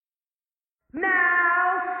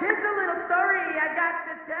Now, here's a little story I got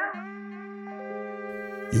to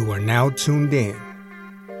tell. You are now tuned in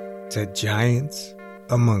to Giants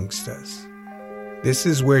Amongst Us. This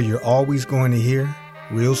is where you're always going to hear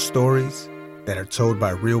real stories that are told by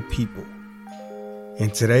real people.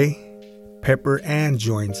 And today, Pepper Ann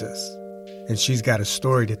joins us, and she's got a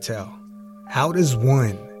story to tell. How does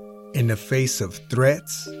one, in the face of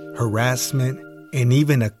threats, harassment, and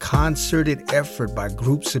even a concerted effort by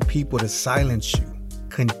groups of people to silence you,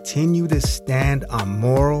 continue to stand on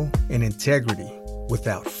moral and integrity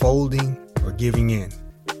without folding or giving in?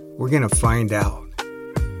 We're going to find out.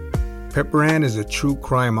 Pepper Ann is a true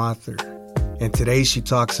crime author, and today she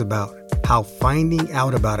talks about how finding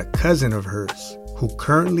out about a cousin of hers, who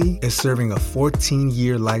currently is serving a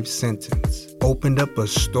 14-year life sentence, opened up a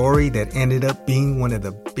story that ended up being one of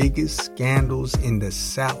the biggest scandals in the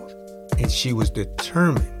South, and she was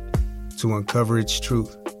determined to uncover its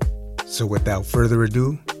truth. So without further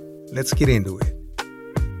ado, let's get into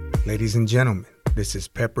it. Ladies and gentlemen, this is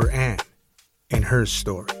Pepper Ann and her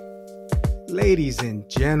story. Ladies and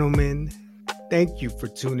gentlemen, thank you for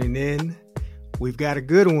tuning in. We've got a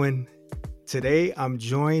good one. Today, I'm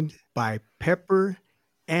joined by Pepper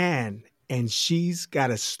Ann, and she's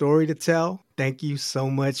got a story to tell. Thank you so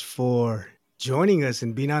much for joining us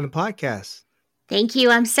and being on the podcast. Thank you.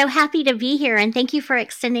 I'm so happy to be here, and thank you for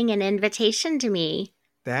extending an invitation to me.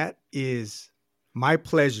 That is my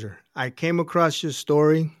pleasure. I came across your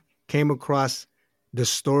story, came across the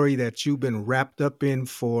story that you've been wrapped up in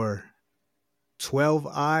for 12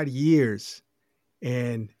 odd years.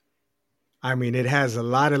 And I mean, it has a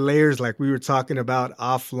lot of layers like we were talking about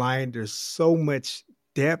offline. There's so much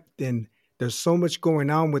depth and there's so much going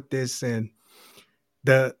on with this. And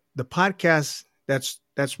the podcast,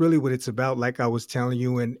 that's really what it's about. Like I was telling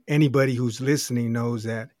you, and anybody who's listening knows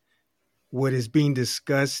that what is being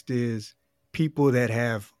discussed is people that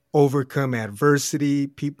have overcome adversity,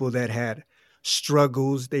 people that had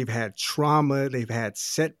struggles, they've had trauma, they've had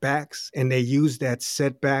setbacks, and they use that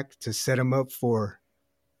setback to set them up for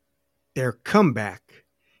their comeback.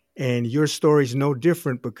 And your story is no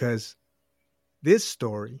different, because this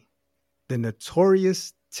story, the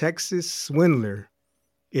Notorious Texas Swindler,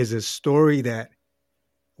 is a story that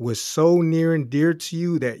was so near and dear to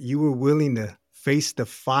you that you were willing to face the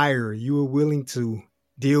fire. You were willing to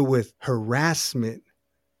deal with harassment.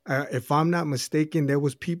 If I'm not mistaken, there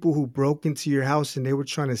was people who broke into your house and they were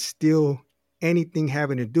trying to steal anything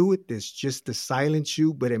having to do with this just to silence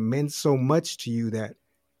you. But it meant so much to you that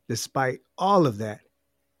despite all of that,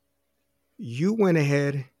 you went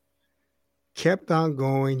ahead, kept on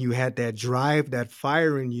going. You had that drive, that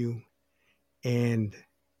fire in you, and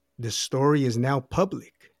the story is now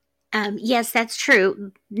public. Yes, that's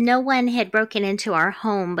true. No one had broken into our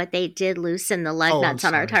home, but they did loosen the lug nuts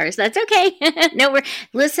on our tires. That's okay.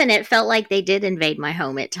 Listen, it felt like they did invade my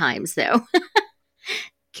home at times, though.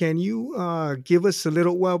 Can you give us a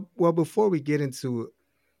little, well, before we get into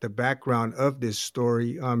the background of this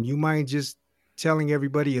story, you mind just telling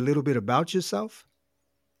everybody a little bit about yourself?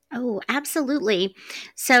 Oh, absolutely.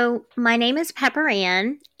 So my name is Pepper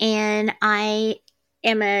Ann, and I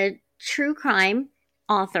am a true crime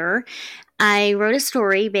author. I wrote a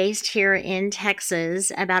story based here in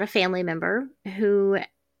Texas about a family member who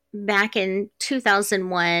back in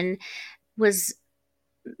 2001 was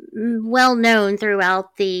well known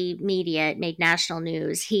throughout the media. It made national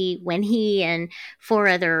news. When he and 4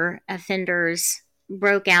 other offenders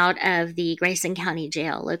broke out of the Grayson County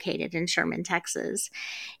Jail located in Sherman, Texas.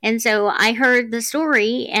 And so I heard the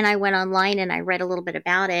story and I went online and I read a little bit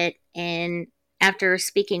about it. And after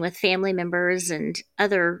speaking with family members and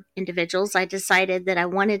other individuals, I decided that I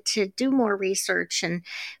wanted to do more research and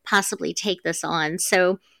possibly take this on.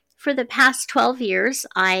 So for the past 12 years,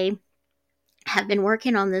 I have been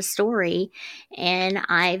working on this story, and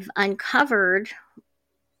I've uncovered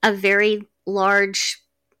a very large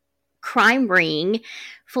crime ring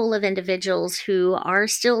full of individuals who are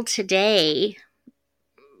still today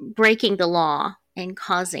breaking the law and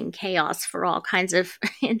causing chaos for all kinds of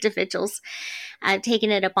individuals. I've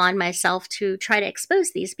taken it upon myself to try to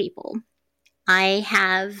expose these people. I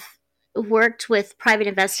have worked with private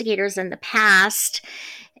investigators in the past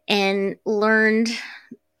and learned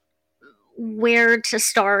where to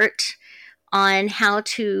start on how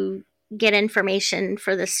to get information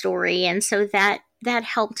for the story. And so that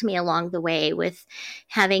helped me along the way with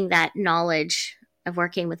having that knowledge of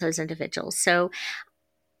working with those individuals. So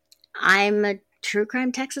I'm a true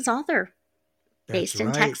crime Texas author based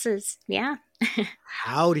in Texas. Yeah.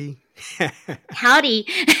 Howdy. Howdy.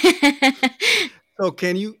 So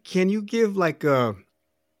can you give like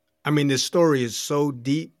this story is so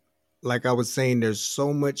deep like I was saying, there's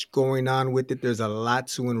so much going on with it. There's a lot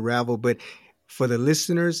to unravel. But for the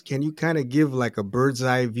listeners, can you kind of give like a bird's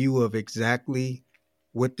eye view of exactly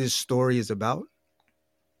what this story is about?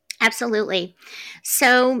 Absolutely.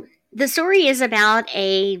 So the story is about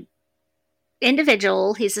a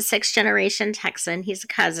individual. He's a sixth generation Texan. He's a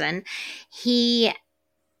cousin. He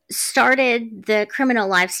started the criminal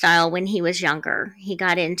lifestyle when he was younger. He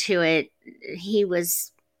got into it.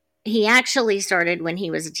 He actually started when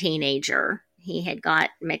he was a teenager. He had got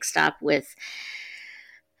mixed up with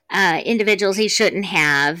individuals he shouldn't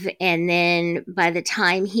have. And then by the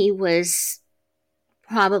time he was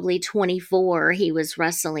probably 24, he was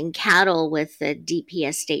rustling cattle with the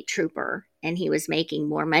DPS state trooper, and he was making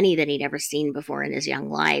more money than he'd ever seen before in his young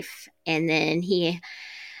life. And then he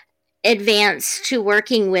advanced to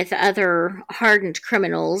working with other hardened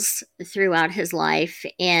criminals throughout his life.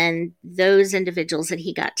 And those individuals that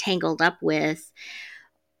he got tangled up with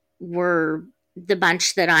were the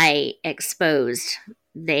bunch that I exposed.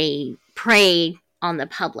 They prey on the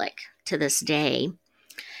public to this day.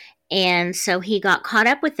 And so he got caught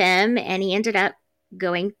up with them, and he ended up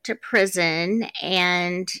going to prison.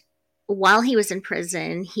 And while he was in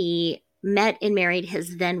prison, he met and married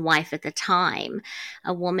his then wife at the time,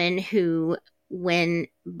 a woman who, when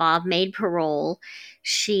Bob made parole,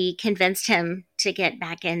 she convinced him to get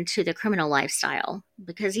back into the criminal lifestyle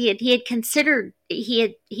because he'd considered,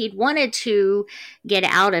 he'd wanted to get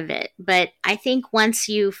out of it. But I think once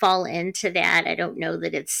you fall into that, I don't know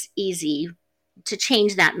that it's easy to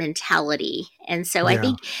change that mentality. And so I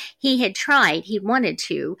think he had tried, he wanted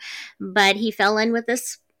to, but he fell in with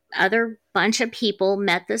this other bunch of people,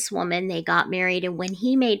 met this woman, they got married. And when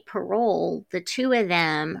he made parole, the two of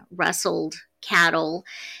them rustled cattle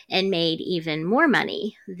and made even more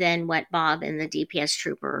money than what Bob and the DPS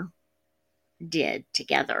trooper did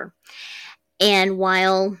together. And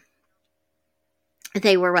while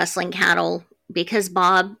they were rustling cattle, because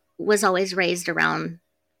Bob was always raised around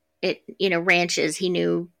it, ranches, he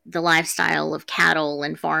knew the lifestyle of cattle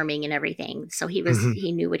and farming and everything. So he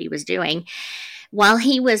knew what he was doing. While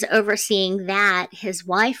he was overseeing that, his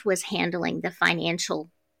wife was handling the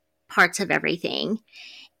financial parts of everything.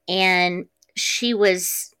 And she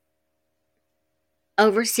was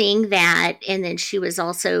overseeing that. And then she was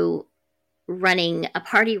also running a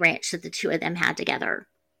party ranch that the two of them had together.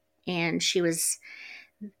 And she was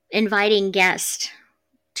inviting guests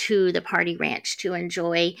to the party ranch to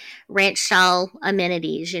enjoy ranch style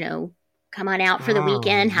amenities, come on out for the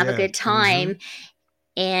weekend, have a good time.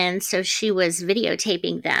 And so she was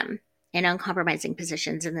videotaping them in uncompromising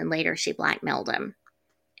positions. And then later she blackmailed him.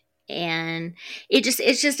 And it's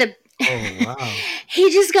just a, oh, wow. He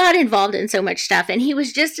just got involved in so much stuff. And he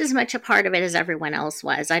was just as much a part of it as everyone else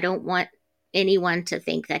was. I don't want anyone to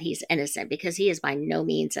think that he's innocent, because he is by no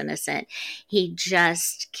means innocent. He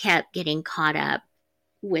just kept getting caught up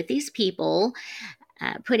with these people,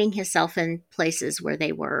 putting himself in places where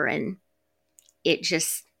they were. And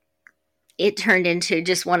it turned into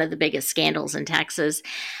just one of the biggest scandals in Texas.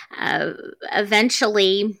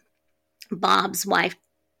 Eventually, Bob's wife,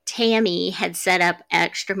 Tammy, had set up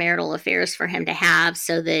extramarital affairs for him to have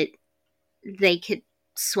so that they could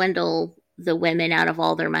swindle the women out of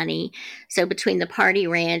all their money. So between the party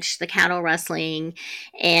ranch, the cattle rustling,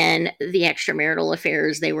 and the extramarital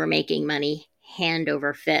affairs, they were making money hand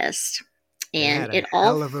over fist. And it all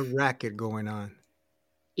hell of a racket going on.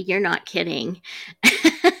 You're not kidding.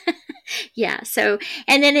 Yeah. So,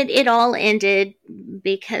 and then it all ended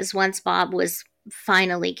because once Bob was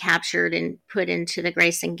finally captured and put into the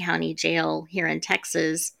Grayson County Jail here in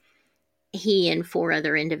Texas, he and 4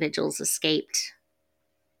 other individuals escaped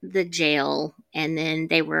the jail. And then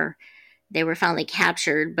they were finally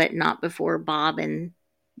captured, but not before Bob and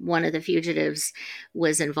one of the fugitives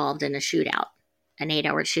was involved in a shootout, an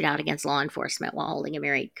 8-hour shootout against law enforcement while holding a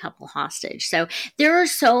married couple hostage. So there are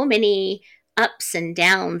so many ups and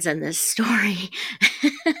downs in this story.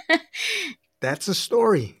 That's a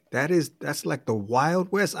story. That's like the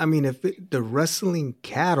Wild West. I mean, the rustling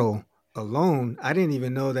cattle alone, I didn't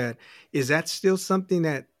even know that. Is that still something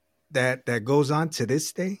that goes on to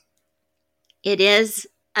this day? It is.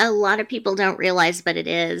 A lot of people don't realize, but it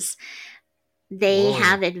is. They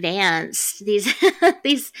have advanced.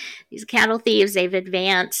 These cattle thieves, they've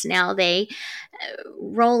advanced. Now they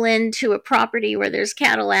roll into a property where there's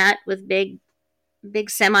cattle at with big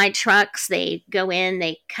semi trucks. They go in,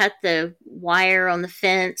 they cut the wire on the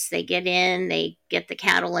fence, they get in, they get the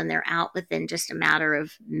cattle, and they're out within just a matter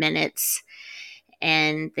of minutes.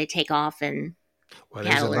 And they take off, and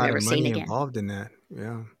cattle are never seen again. There's a lot of money involved in that.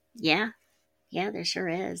 Yeah, there sure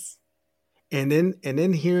is. And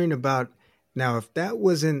then hearing about, now, if that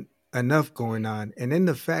wasn't enough going on. And then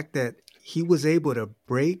the fact that he was able to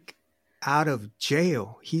break out of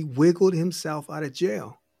jail, he wiggled himself out of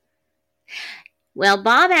jail Well,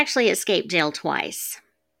 Bob actually escaped jail twice.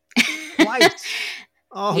 twice.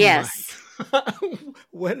 Oh my. Yes.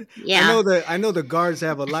 What? Yeah. I know the guards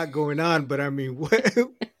have a lot going on, but I mean, what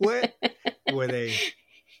were they,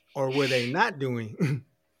 or were they not doing?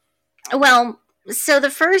 Well, so the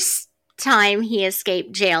first time he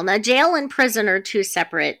escaped jail. Now, jail and prison are two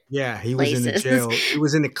separate Yeah, he was in the places. jail. He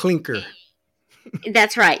was in the clinker.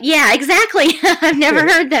 That's right. Yeah, exactly. I've never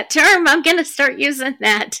heard that term. I'm going to start using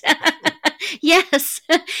that. Yes,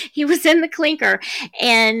 he was in the clinker.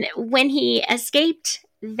 And when he escaped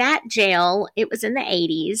that jail, it was in the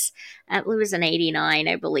 80s. It was in 89,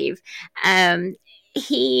 I believe.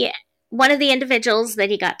 He, one of the individuals that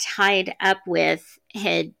he got tied up with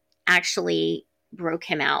had actually broke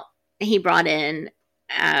him out. He brought in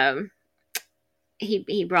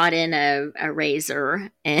he brought in a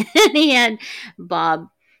razor, and he had Bob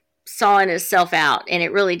sawing himself out, and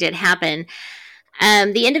it really did happen.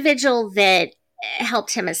 The individual that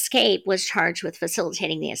helped him escape was charged with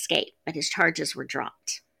facilitating the escape, but his charges were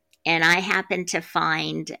dropped. And I happened to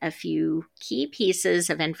find a few key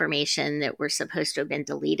pieces of information that were supposed to have been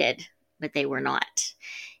deleted, but they were not.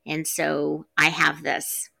 And so I have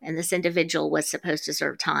this, and this individual was supposed to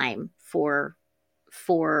serve time for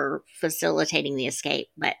facilitating the escape,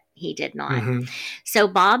 but he did not. Mm-hmm. So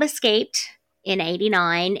Bob escaped in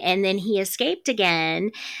 89, and then he escaped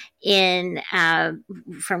again in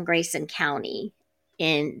from Grayson County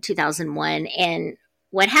in 2001. And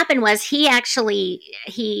what happened was he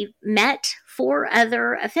met 4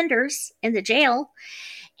 other offenders in the jail,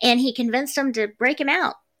 and he convinced them to break him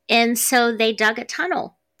out. And so they dug a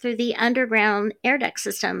tunnel through the underground air duct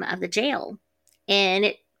system of the jail. And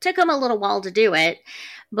it took them a little while to do it,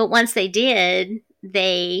 but once they did,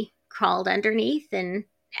 they crawled underneath, and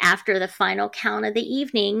after the final count of the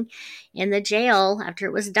evening in the jail, after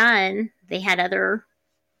it was done, they had other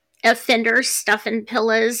offenders stuffing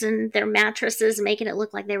pillows and their mattresses, making it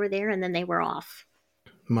look like they were there, and then they were off.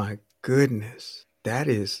 My goodness, that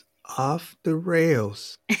is off the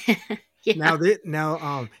rails. Yeah.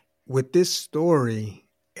 Now, with this story,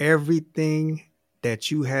 everything that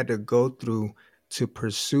you had to go through to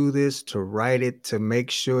pursue this, to write it, to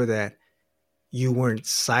make sure that you weren't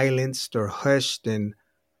silenced or hushed, and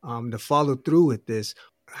to follow through with this.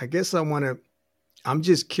 I guess I'm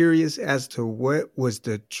just curious as to what was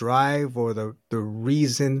the drive or the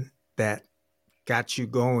reason that got you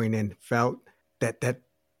going and felt that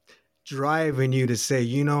drive in you to say,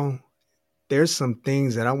 there's some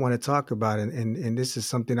things that I want to talk about, and this is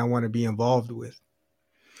something I want to be involved with.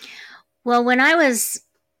 Well, when I was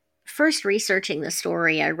first researching the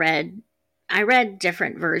story, I read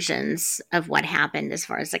different versions of what happened as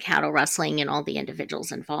far as the cattle rustling and all the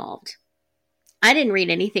individuals involved. I didn't read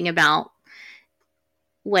anything about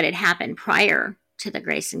what had happened prior to the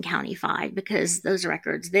Grayson County 5, because those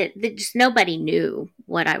records, that just nobody knew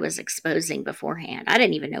what I was exposing beforehand. I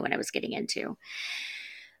didn't even know what I was getting into.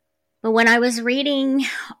 But when I was reading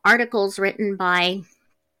articles written by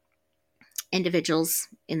individuals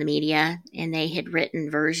in the media, and they had written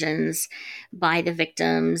versions by the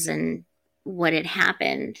victims and what had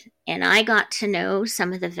happened, and I got to know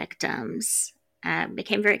some of the victims,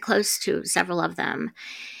 became very close to several of them.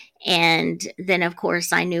 And then, of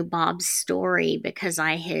course, I knew Bob's story because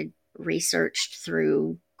I had researched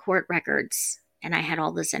through court records, and I had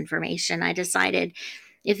all this information. I decided,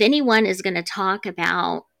 if anyone is going to talk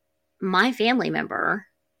about my family member,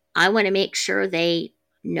 I want to make sure they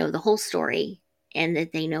know the whole story and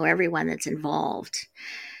that they know everyone that's involved.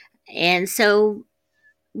 And so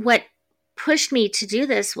what pushed me to do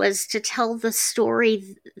this was to tell the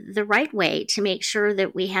story the right way, to make sure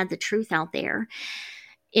that we had the truth out there.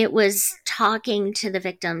 It was talking to the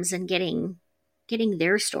victims and getting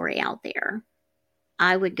their story out there.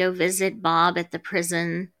 I would go visit Bob at the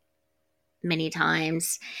prison many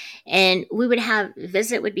times, and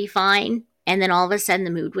visit would be fine. And then all of a sudden the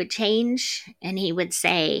mood would change, and he would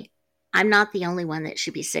say, "I'm not the only one that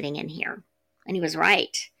should be sitting in here." And he was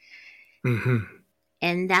right. Mm-hmm.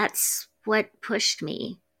 And that's what pushed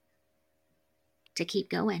me to keep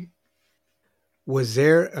going. Was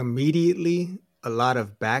there immediately a lot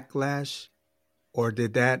of backlash, or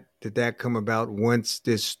did that come about once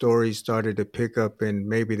this story started to pick up and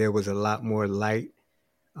maybe there was a lot more light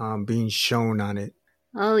being shown on it?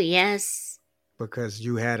 Oh, yes. Because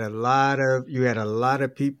you had a lot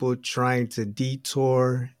of people trying to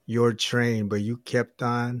detour your train, but you kept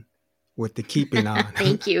on with the keeping on.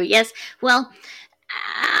 Thank you. Yes. Well,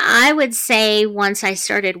 I would say once I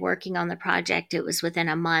started working on the project, it was within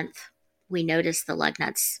a month, we noticed the lug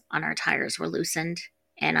nuts on our tires were loosened,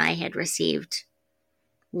 and I had received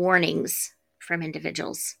warnings from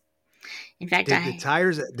individuals. In fact,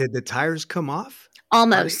 did the tires come off?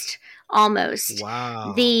 Almost.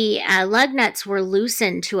 Wow. The lug nuts were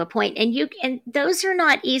loosened to a point, and those are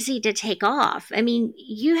not easy to take off. I mean,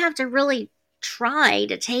 you have to really try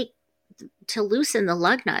to loosen the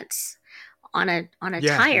lug nuts on a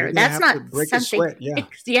tire. That's not something.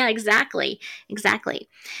 Yeah, exactly.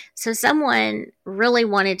 So someone really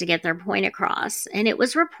wanted to get their point across, and it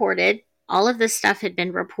was reported. All of this stuff had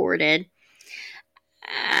been reported.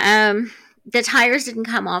 The tires didn't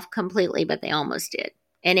come off completely, but they almost did.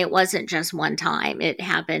 And it wasn't just one time. It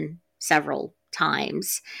happened several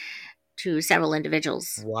times to several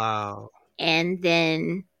individuals. Wow. And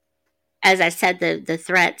then, as I said, the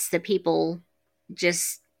threats, the people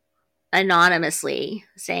just anonymously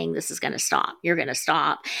saying, this is going to stop. You're going to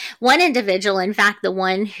stop. One individual, in fact, the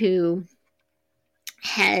one who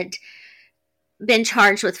had been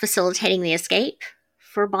charged with facilitating the escape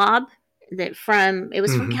for Bob, from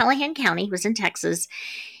Callahan County, he was in Texas.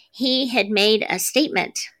 He had made a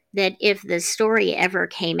statement that if the story ever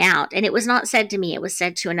came out, and it was not said to me, it was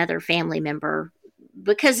said to another family member,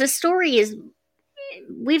 because the story is,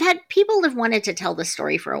 we've had people have wanted to tell the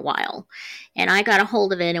story for a while, and I got a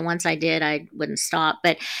hold of it, and once I did, I wouldn't stop.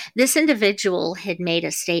 But this individual had made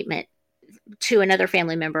a statement to another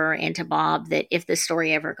family member and to Bob that if the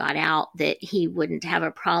story ever got out, that he wouldn't have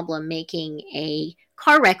a problem making a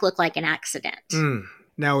car wreck look like an accident.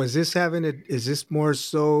 Now, is this more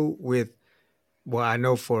so with, well, I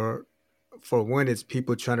know for one, it's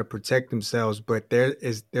people trying to protect themselves, but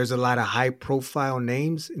there's a lot of high profile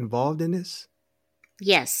names involved in this?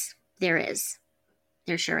 Yes, there is.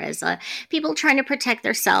 There sure is. People trying to protect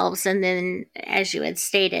themselves, and then, as you had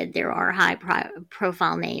stated, there are high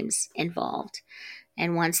profile names involved.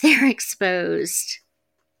 And once they're exposed,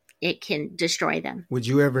 it can destroy them. Would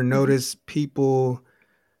you ever notice people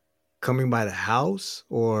coming by the house,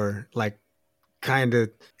 or like kind of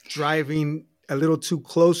driving a little too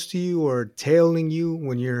close to you or tailing you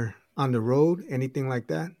when you're on the road? Anything like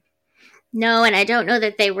that? No, and I don't know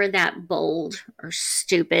that they were that bold or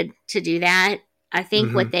stupid to do that. I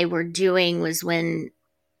think what they were doing was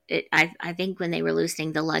I think when they were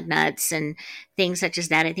loosening the lug nuts and things such as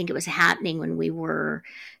that, I think it was happening when we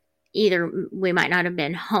might not have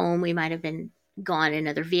been home, we might have been gone in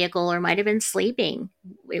another vehicle, or might have been sleeping.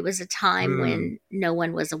 It was a time when no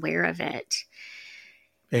one was aware of it.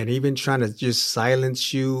 And even trying to just silence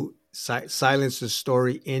the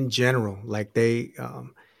story in general. Like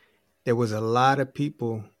there was a lot of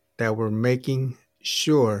people that were making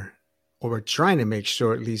sure, or were trying to make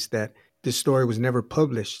sure at least, that this story was never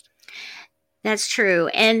published. That's true.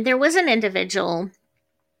 And there was an individual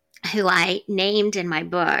who I named in my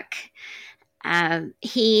book.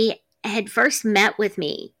 He had first met with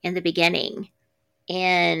me in the beginning,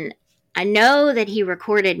 and I know that he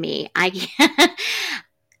recorded me.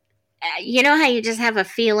 You know how you just have a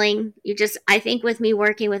feeling? I think with me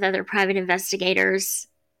working with other private investigators,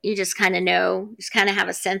 you just kind of know, just kind of have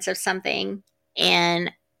a sense of something.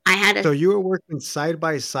 And So you were working side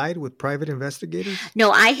by side with private investigators? No,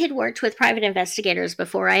 I had worked with private investigators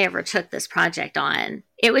before I ever took this project on.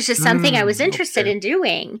 It was just something I was interested in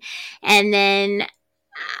doing. And then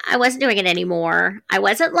I wasn't doing it anymore. I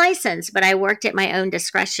wasn't licensed, but I worked at my own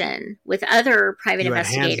discretion with other private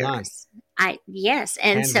investigators. Yes.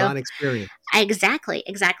 And hands-on experience. Exactly.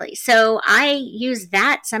 So I used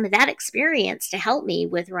some of that experience to help me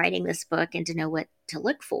with writing this book and to know what to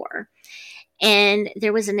look for. And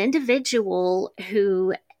there was an individual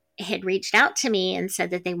who had reached out to me and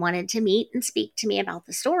said that they wanted to meet and speak to me about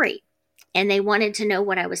the story. And they wanted to know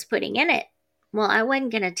what I was putting in it. Well, I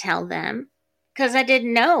wasn't going to tell them because I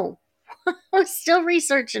didn't know. I was still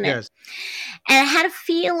researching it. Yes. And I had a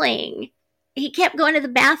feeling. He kept going to the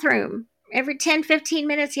bathroom. Every 10, 15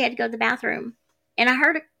 minutes, he had to go to the bathroom. And I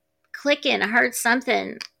heard a clicking. I heard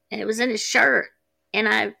something. And it was in his shirt. And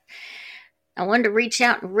I wanted to reach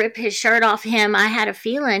out and rip his shirt off him. I had a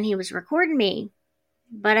feeling he was recording me,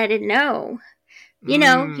 but I didn't know. Like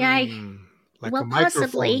a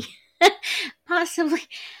possibly. Possibly.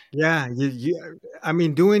 Yeah, I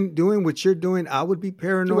mean, doing what you're doing, I would be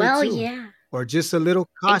paranoid too. Yeah. Or just a little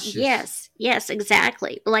cautious. Yes,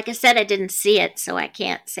 exactly. But like I said, I didn't see it, so I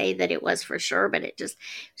can't say that it was for sure, but it just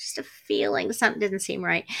a feeling, something didn't seem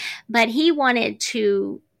right. But he wanted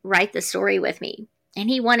to write the story with me, and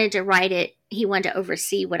he wanted to write it. He wanted to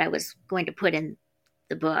oversee what I was going to put in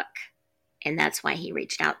the book. And that's why he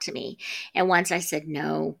reached out to me. And once I said,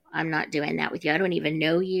 no, I'm not doing that with you. I don't even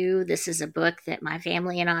know you. This is a book that my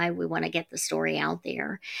family and we want to get the story out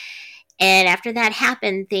there. And after that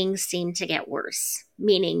happened, things seemed to get worse,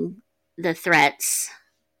 meaning the threats,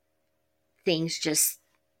 things just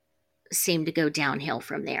seemed to go downhill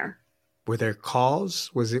from there. Were there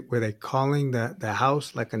calls? Were they calling the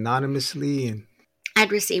house like anonymously? And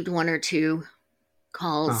I'd received 1 or 2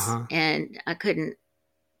 calls, and I couldn't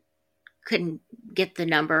get the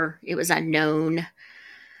number. It was unknown.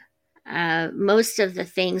 Most of the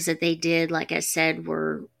things that they did, like I said,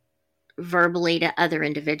 were verbally to other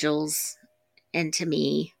individuals and to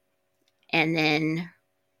me. And then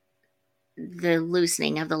the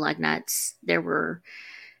loosening of the lug nuts. There were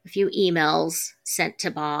a few emails sent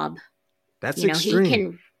to Bob. That's extreme. He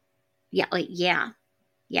can,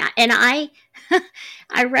 yeah. And I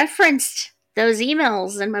referenced those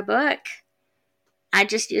emails in my book. I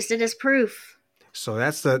just used it as proof. So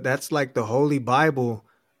that's like the Holy Bible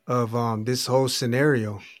of this whole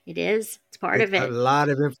scenario. It is. It's part of it. A lot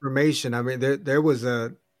of information. I mean, there was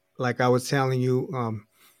like I was telling you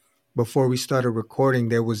before we started recording,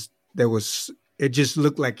 there was it just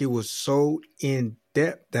looked like it was so in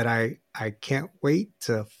depth that I can't wait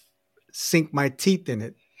to sink my teeth in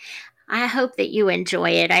it. I hope that you enjoy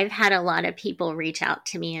it. I've had a lot of people reach out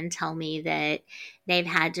to me and tell me that they've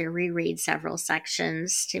had to reread several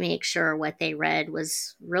sections to make sure what they read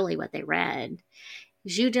was really what they read.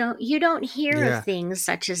 You don't hear of things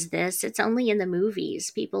such as this. It's only in the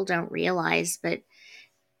movies. People don't realize, but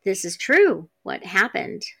this is true. What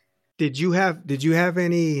happened? Did you have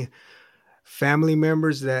any family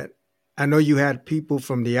members that, I know you had people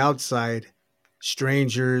from the outside,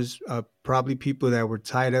 strangers, probably people that were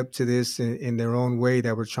tied up to this in their own way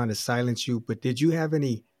that were trying to silence you. But did you have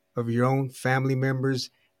any of your own family members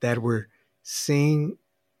that were seeing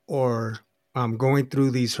or going through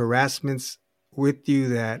these harassments with you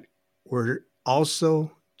that were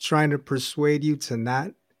also trying to persuade you to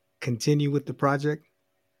not continue with the project?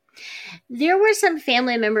 There were some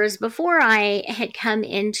family members before I had come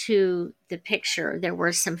into the picture. There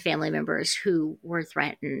were some family members who were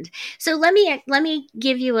threatened. So let me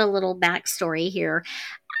give you a little backstory here.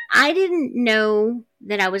 I didn't know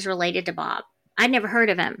that I was related to Bob. I'd never heard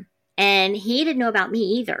of him, and he didn't know about me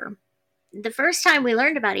either. The first time we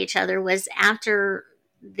learned about each other was after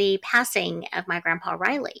the passing of my grandpa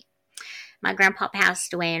Riley. My grandpa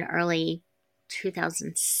passed away in early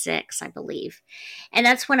 2006, I believe. And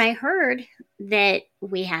that's when I heard that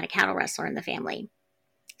we had a cattle rustler in the family.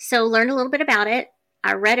 So learned a little bit about it.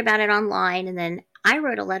 I read about it online, and then I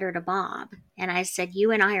wrote a letter to Bob, and I said,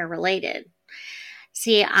 you and I are related.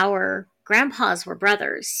 See, our grandpas were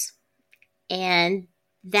brothers, and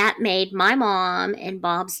that made my mom and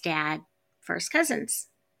Bob's dad first cousins.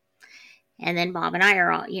 And then Bob and I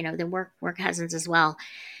are all, then we're cousins as well.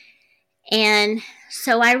 And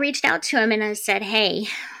so I reached out to him and I said, hey,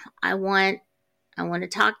 I want to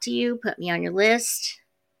talk to you. Put me on your list.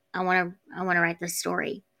 I want to write this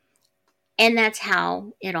story. And that's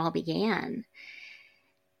how it all began.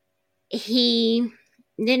 He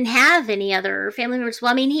didn't have any other family members.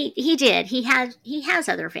 Well, I mean, he did. He has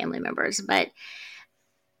other family members, but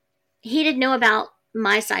he didn't know about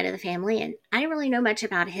my side of the family, and I didn't really know much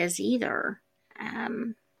about his either.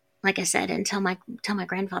 Like I said, until my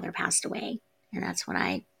grandfather passed away. And that's when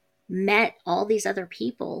I met all these other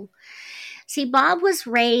people. See, Bob was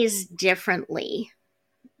raised differently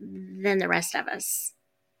than the rest of us.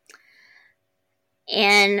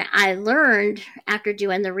 And I learned after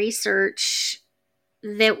doing the research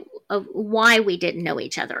of why we didn't know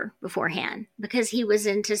each other beforehand, because he was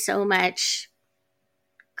into so much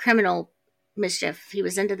criminal mischief. He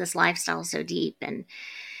was into this lifestyle so deep, and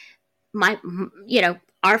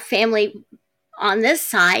our family on this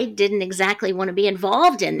side didn't exactly want to be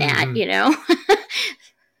involved in that,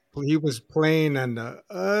 He was playing on the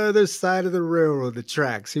other side of the railroad, the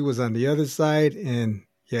tracks. He was on the other side, and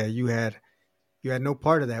you had no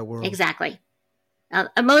part of that world. Exactly.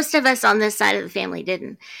 Most of us on this side of the family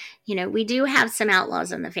didn't. We do have some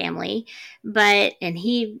outlaws in the family, and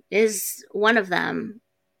he is one of them.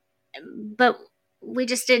 But we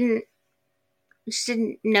just didn't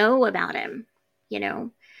know about him.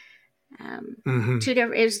 It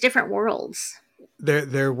was different worlds.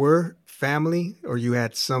 There were family, or you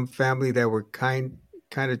had some family that were kind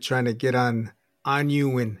of trying to get on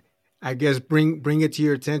you, and I guess bring it to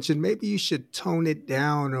your attention. Maybe you should tone it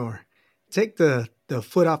down or take the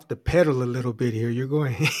foot off the pedal a little bit here. You're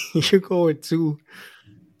going too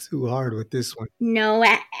hard with this one. No,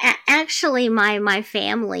 actually, my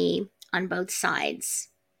family on both sides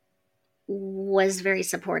was very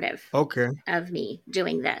supportive Okay. of me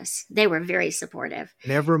doing this. They were very supportive.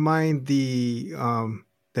 Never mind the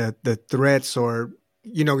threats or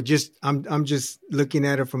just I'm just looking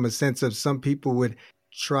at it from a sense of some people would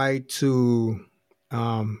try to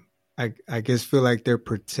I guess feel like they're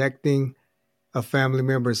protecting a family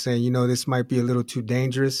member, saying, this might be a little too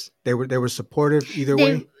dangerous. They were supportive either They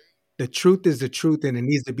way. The truth is the truth and it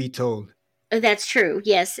needs to be told. That's true.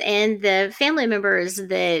 Yes, and the family members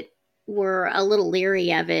that were a little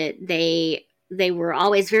leery of it, they were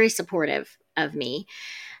always very supportive of me.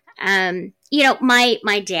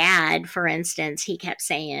 My dad, for instance, he kept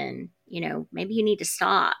saying, maybe you need to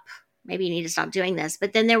stop. Maybe you need to stop doing this.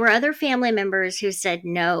 But then there were other family members who said,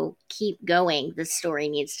 no, keep going. The story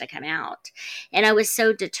needs to come out. And I was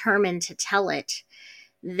so determined to tell it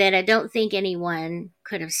that I don't think anyone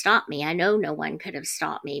could have stopped me. I know no one could have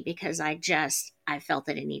stopped me because I felt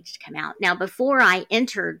that it needed to come out. Now, before I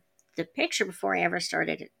entered the picture, before I ever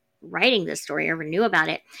started writing this story, ever knew about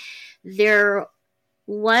it, there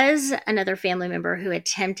was another family member who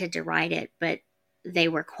attempted to write it, but they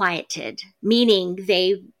were quieted, meaning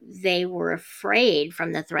they were afraid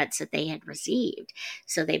from the threats that they had received.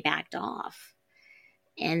 So they backed off.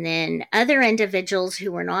 And then other individuals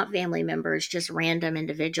who were not family members, just random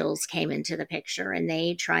individuals, came into the picture and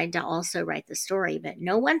they tried to also write the story, but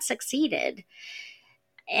no one succeeded.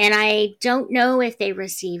 And I don't know if they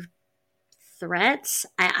received threats.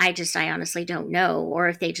 I honestly don't know, or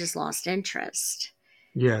if they just lost interest.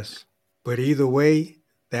 Yes. But either way,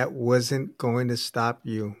 that wasn't going to stop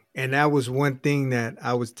you. And that was one thing that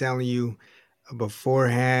I was telling you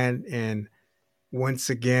beforehand. And once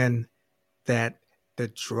again, that the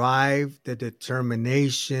drive, the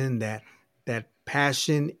determination, that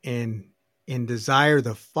passion and desire,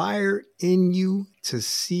 the fire in you to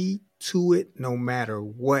see to it no matter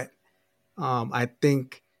what, I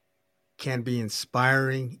think can be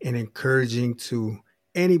inspiring and encouraging to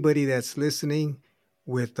anybody that's listening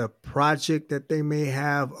with a project that they may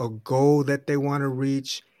have, a goal that they want to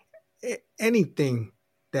reach, anything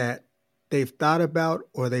that they've thought about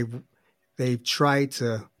or they've tried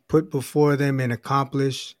to put before them and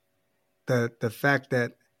accomplish. The fact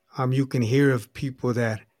that you can hear of people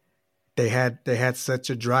that they had such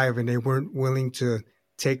a drive and they weren't willing to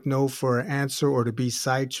take no for an answer or to be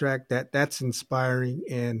sidetracked, that's inspiring.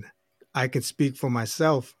 And I can speak for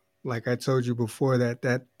myself, like I told you before,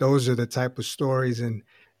 that those are the type of stories and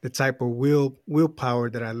the type of willpower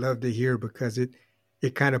that I love to hear, because it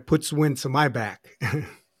kind of puts wind to my back.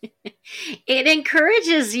 It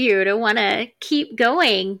encourages you to want to keep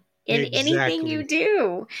going in anything Exactly. you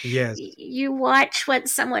do. Yes. You watch what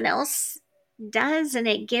someone else does and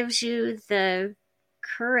it gives you the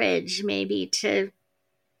courage maybe to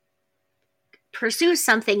pursue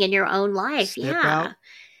something in your own life. Step Yeah. out.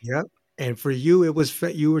 Yep. And for you, it was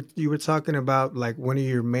you were talking about, like, one of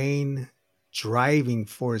your main driving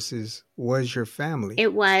forces was your family.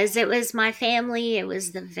 It was my family. It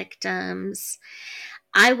was the victims.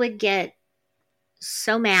 I would get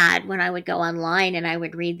so mad when I would go online and I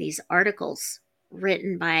would read these articles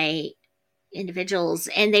written by individuals,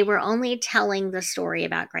 and they were only telling the story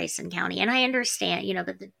about Grayson County. And I understand,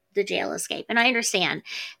 but the jail escape. And I understand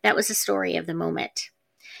that was the story of the moment.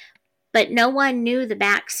 But no one knew the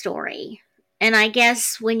backstory. And I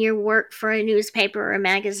guess when you work for a newspaper or a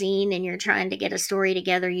magazine and you're trying to get a story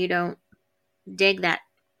together, you don't dig that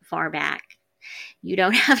far back. You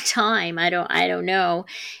don't have time. I don't know.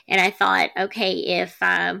 And I thought, okay, if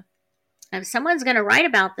someone's going to write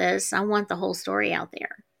about this, I want the whole story out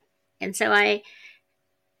there. And so I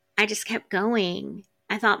just kept going.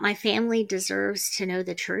 I thought my family deserves to know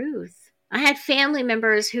the truth. I had family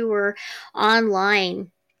members who were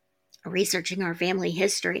online researching our family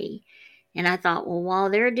history. And I thought, well, while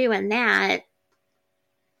they're doing that,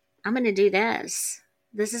 I'm going to do this.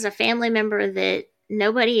 This is a family member that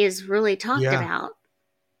nobody has really talked about.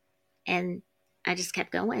 And I just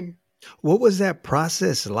kept going. What was that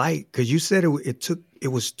process like? Because you said it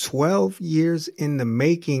was 12 years in the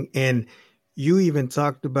making, and you even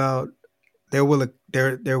talked about there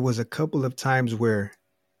was a couple of times where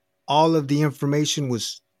all of the information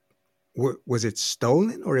was it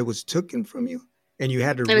stolen or it was taken from you, and you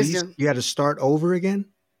had to start over again?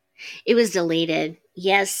 It was deleted.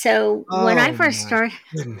 Yes. So when I first started,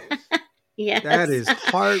 yes, that is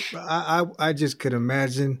hard. I just could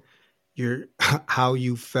imagine how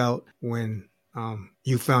you felt when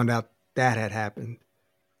you found out that had happened.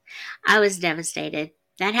 I was devastated.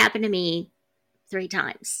 That happened to me 3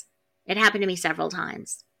 times. It happened to me several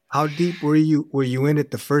times. How deep were you in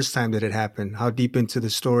it the first time that it happened? How deep into the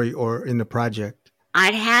story or in the project?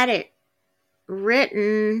 I'd had it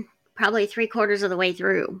written probably 3/4 of the way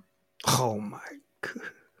through. Oh my God.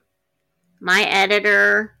 My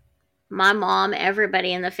editor, my mom,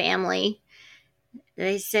 everybody in the family,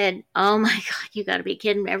 they said, "Oh my God, you got to be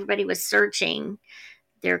kidding." Everybody was searching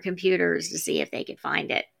their computers to see if they could find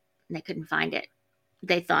it. And they couldn't find it.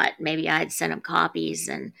 They thought maybe I'd sent them copies,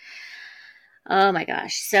 and oh my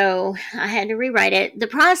gosh. So I had to rewrite it. The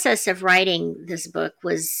process of writing this book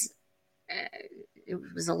was it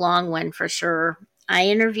was a long one for sure. I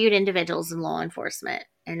interviewed individuals in law enforcement,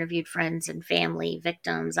 interviewed friends and family,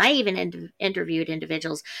 victims. I even interviewed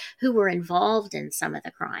individuals who were involved in some of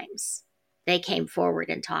the crimes. They came forward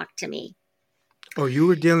and talked to me. Oh, you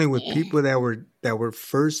were dealing with And people that were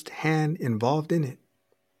firsthand involved in it.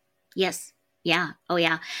 yes. Yeah. Oh,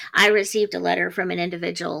 yeah. I received a letter from an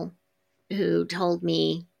individual who told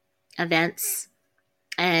me events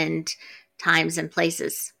and times and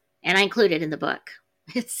places, and I include it in the book.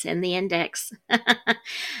 It's in the index.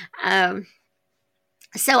 um,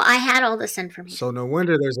 so I had all this information. So no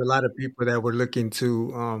wonder there's a lot of people that were looking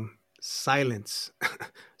to silence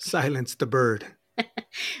silence the bird.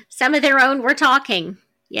 Some of their own were talking.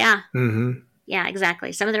 Yeah. Mm-hmm. Yeah,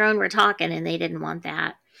 exactly. Some of their own were talking, and they didn't want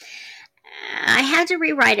that. I had to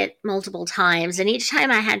rewrite it multiple times, and each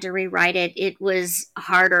time I had to rewrite it, it was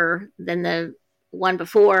harder than the one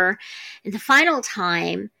before. And the final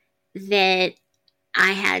time that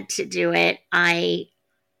I had to do it, I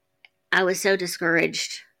was so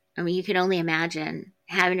discouraged. I mean, you can only imagine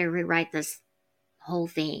having to rewrite this whole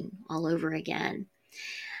thing all over again.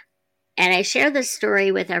 And I share this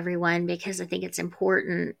story with everyone because I think it's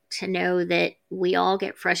important to know that we all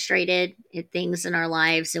get frustrated at things in our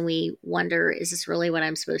lives and we wonder, is this really what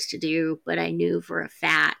I'm supposed to do? But I knew for a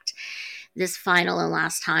fact this final and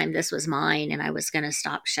last time, this was mine, and I was going to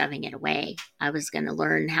stop shoving it away. I was going to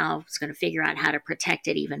learn how, I was going to figure out how to protect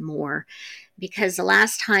it even more. Because the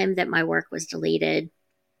last time that my work was deleted,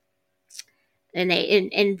 and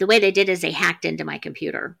the way they did is they hacked into my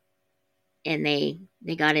computer. And they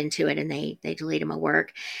got into it and they deleted my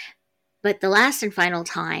work. But the last and final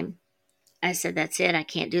time, I said, that's it. I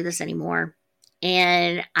can't do this anymore.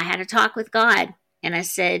 And I had a talk with God. And I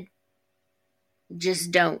said, just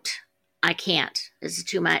don't. I can't. This is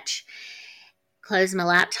too much. Closed my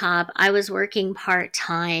laptop. I was working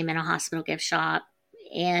part-time in a hospital gift shop.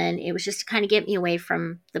 And it was just to kind of get me away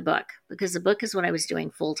from the book. Because the book is what I was doing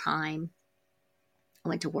full-time. I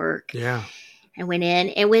went to work. Yeah. I went in.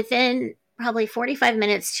 And within probably 45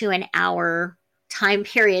 minutes to an hour time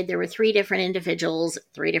period, there were 3 different individuals,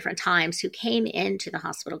 3 different times, who came into the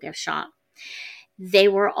hospital gift shop. They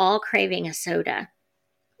were all craving a soda.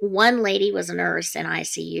 One lady was a nurse in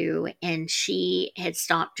ICU, and she had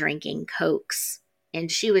stopped drinking Cokes, and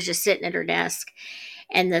she was just sitting at her desk,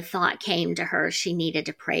 and the thought came to her she needed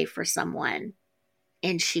to pray for someone,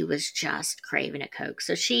 and she was just craving a Coke.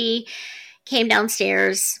 So she came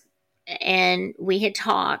downstairs, and we had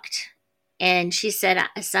talked. And she said,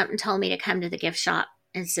 something told me to come to the gift shop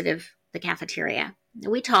instead of the cafeteria.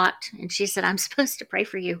 And we talked, and she said, I'm supposed to pray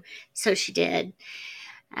for you. So she did.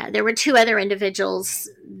 There were 2 other individuals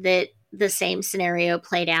that the same scenario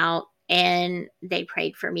played out, and they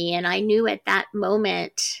prayed for me. And I knew at that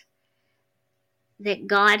moment that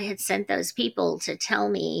God had sent those people to tell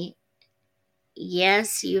me,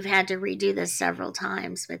 yes, you've had to redo this several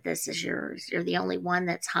times, but this is yours. You're the only one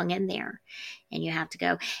that's hung in there, and you have to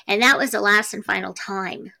go. And that was the last and final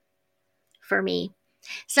time for me.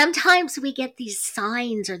 Sometimes we get these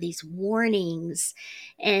signs or these warnings,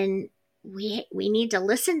 and we need to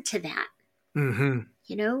listen to that. Mm-hmm.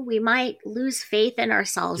 You know, we might lose faith in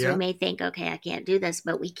ourselves. Yeah. We may think, okay, I can't do this,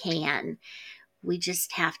 but we can. We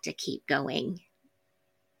just have to keep going.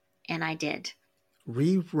 And I did.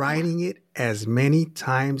 Rewriting it as many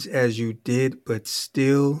times as you did, but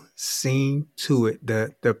still seeing to it,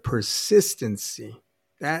 the persistency.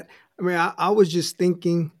 That, I mean, I was just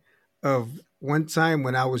thinking of one time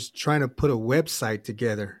when I was trying to put a website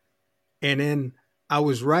together, and then I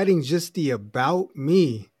was writing just the about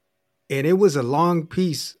me, and it was a long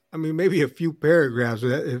piece. I mean, maybe a few paragraphs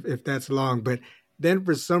if that's long, but then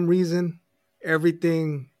for some reason,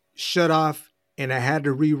 everything shut off. And I had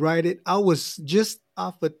to rewrite it. I was just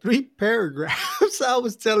off of 3 paragraphs. I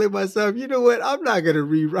was telling myself, you know what? I'm not going to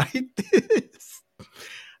rewrite this.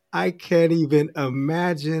 I can't even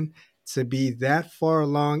imagine to be that far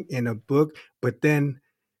along in a book. But then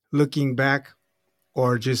looking back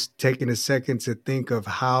or just taking a second to think of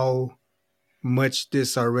how much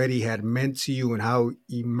this already had meant to you and how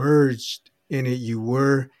immersed in it you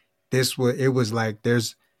were, it was like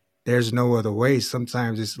there's no other way.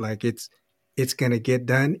 Sometimes it's like it's going to get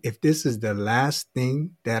done if this is the last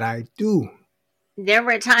thing that I do. There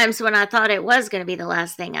were times when I thought it was going to be the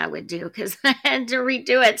last thing I would do because I had to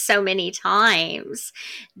redo it so many times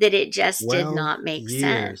that it just did 12 not make years.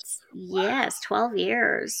 sense. Yes, 12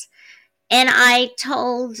 years. And I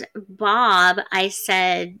told Bob, I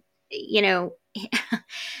said, you know,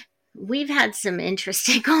 we've had some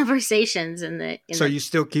interesting conversations So you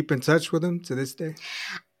still keep in touch with him to this day?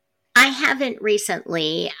 I haven't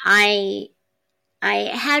recently. I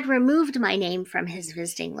had removed my name from his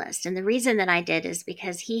visiting list. And the reason that I did is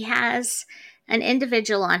because he has an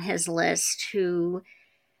individual on his list who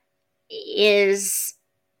is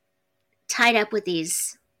tied up with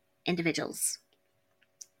these individuals.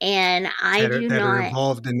 And I do that are not.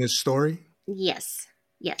 involved in this story? Yes.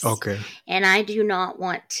 Yes. Okay. And I do not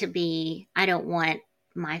want to be, I don't want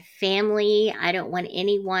my family, I don't want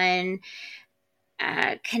anyone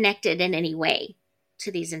connected in any way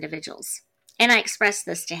to these individuals. And I expressed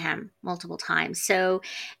this to him multiple times. So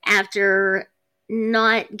after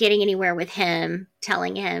not getting anywhere with him,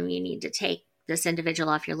 telling him you need to take this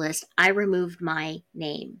individual off your list, I removed my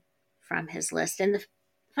name from his list. And the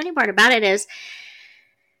funny part about it is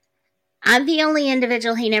I'm the only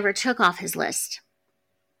individual he never took off his list.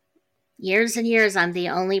 Years and years, I'm the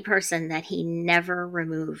only person that he never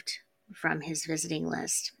removed from his visiting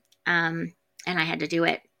list. And I had to do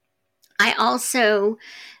it. I also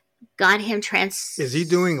got him Is he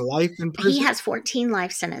doing life in prison? He has 14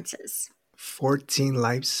 life sentences. 14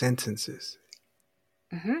 life sentences.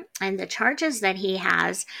 Mm-hmm. And the charges that he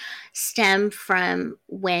has stem from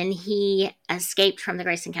when he escaped from the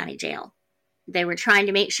Grayson County Jail. They were trying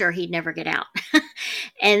to make sure he'd never get out.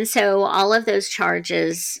 And so all of those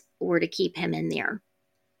charges were to keep him in there.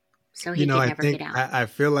 So he could never get out. I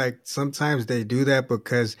feel like sometimes they do that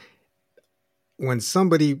because when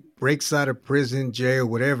somebody breaks out of prison, jail,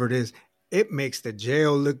 whatever it is, it makes the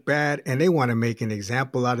jail look bad and they want to make an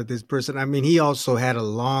example out of this person. I mean, he also had a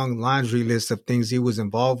long laundry list of things he was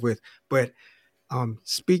involved with. But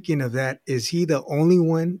speaking of that, is he the only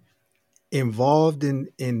one involved in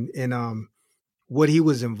what he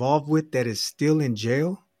was involved with that is still in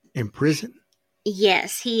jail, in prison?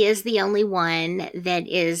 Yes, he is the only one that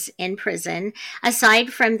is in prison.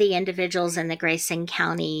 Aside from the individuals in the Grayson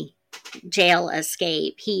County jail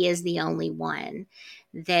escape, he is the only one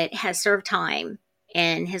that has served time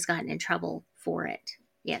and has gotten in trouble for it.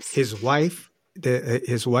 Yes. His wife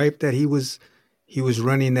that he was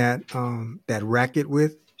running that racket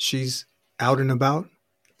with, she's out and about?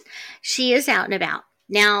 She is out and about.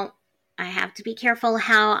 Now, I have to be careful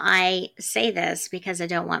how I say this because I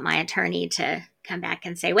don't want my attorney to come back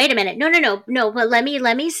and say, wait a minute, no, but let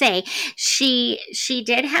me say she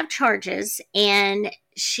did have charges and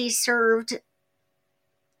she served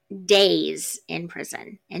days in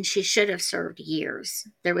prison and she should have served years.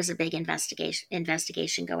 There was a big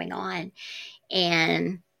investigation going on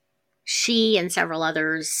and she and several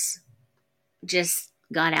others just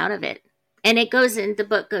got out of it. And the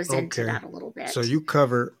book goes into that a little bit. So you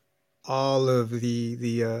cover all of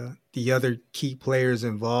the other key players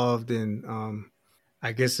involved in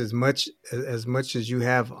I guess as much as you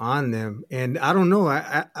have on them. And I don't know.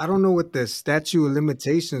 I don't know what the statute of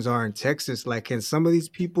limitations are in Texas. Like, can some of these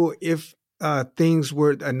people, if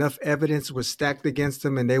enough evidence was stacked against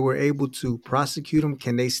them and they were able to prosecute them,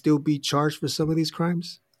 can they still be charged for some of these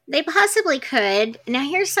crimes? They possibly could. Now,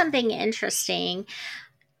 here's something interesting.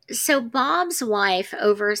 So Bob's wife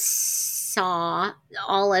oversaw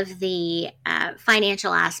all of the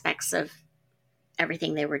financial aspects of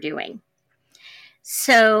everything they were doing.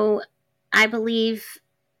 So I believe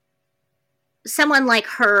someone like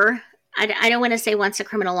her, I don't want to say once a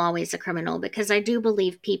criminal, always a criminal, because I do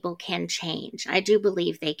believe people can change. I do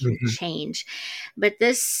believe they can change. But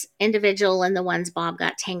this individual and the ones Bob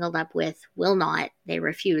got tangled up with will not. They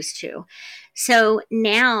refuse to. So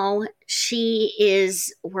now she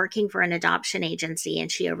is working for an adoption agency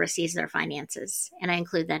and she oversees their finances. And I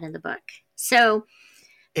include that in the book. So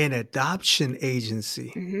an adoption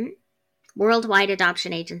agency. Mm-hmm. Worldwide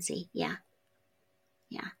adoption agency. Yeah.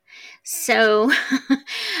 So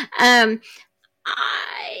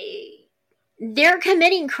they're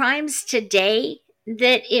committing crimes today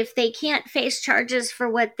that if they can't face charges for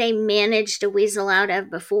what they managed to weasel out of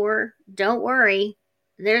before, don't worry.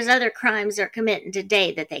 There's other crimes they're committing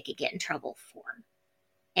today that they could get in trouble for.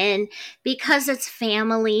 And because it's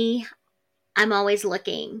family, I'm always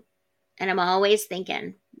looking and I'm always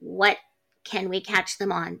thinking, what can we catch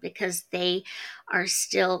them on? Because they are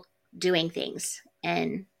still doing things.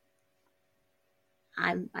 And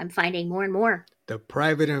I'm finding more and more. The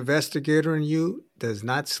private investigator in you does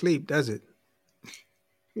not sleep, does it?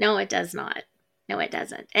 No, it does not. No, it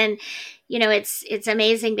doesn't. And, it's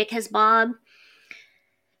amazing because Bob,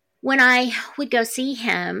 When I would go see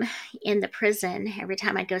him in the prison, every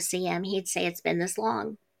time I'd go see him, he'd say, "It's been this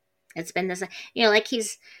long. It's been this," like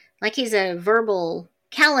he's a verbal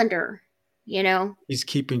calendar, you know. He's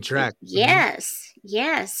keeping track. Yes,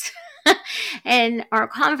 yes. And our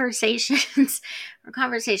conversations,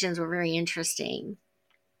 were very interesting,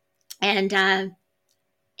 and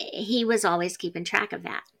he was always keeping track of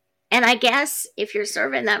that. And I guess if you're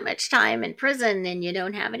serving that much time in prison and you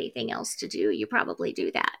don't have anything else to do, you probably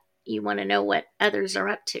do that. You want to know what others are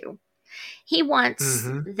up to. He wants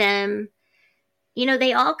them,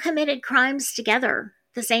 they all committed crimes together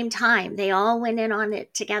at the same time. They all went in on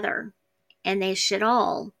it together. And they should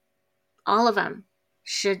all of them,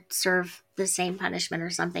 should serve the same punishment or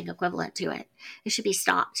something equivalent to it. It should be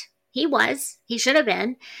stopped. He should have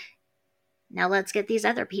been. Now let's get these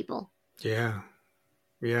other people. Yeah.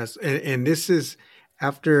 Yes. And this is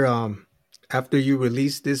after you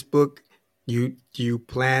release this book, do you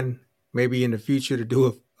plan maybe in the future to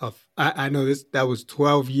do I know that was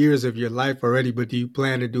 12 years of your life already, but do you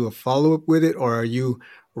plan to do a follow-up with it, or are you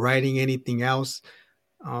writing anything else,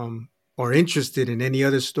 or interested in any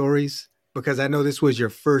other stories? Because I know this was your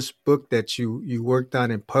first book that you worked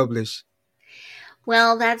on and published.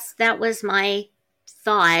 Well, that was my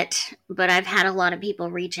thought, but I've had a lot of people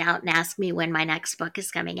reach out and ask me when my next book is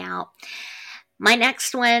coming out. My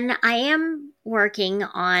next one, I am working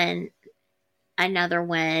on another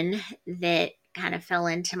one that kind of fell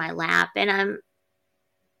into my lap, and I'm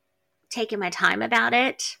taking my time about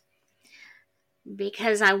it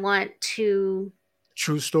because I want to...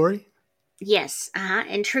 True story? Yes,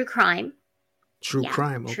 and true crime. True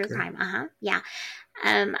crime, okay. True crime, yeah.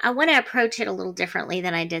 I want to approach it a little differently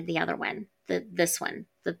than I did the other one, this one,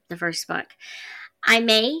 the first book. I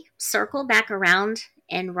may circle back around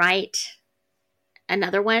and write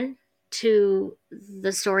another one to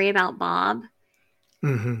the story about Bob.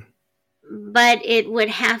 But it would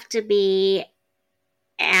have to be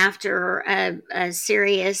after a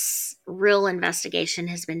serious, real investigation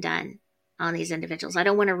has been done on these individuals. I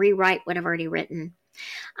don't want to rewrite what I've already written.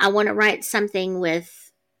 I want to write something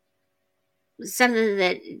with something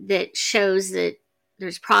that shows that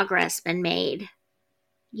there's progress been made.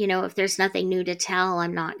 If there's nothing new to tell,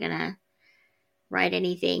 I'm not going to write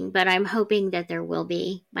anything, but I'm hoping that there will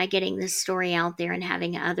be. By getting this story out there and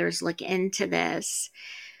having others look into this,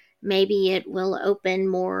 maybe it will open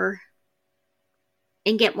more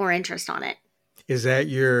and get more interest on it. Is that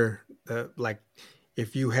your,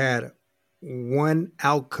 if you had one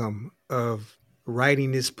outcome of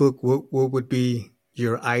writing this book, what would be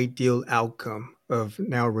your ideal outcome of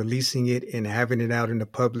now releasing it and having it out in the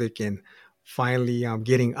public and finally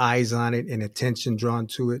getting eyes on it and attention drawn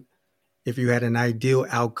to it? If you had an ideal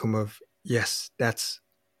outcome of, yes, that's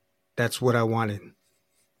what I wanted.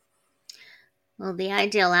 Well, the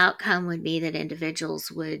ideal outcome would be that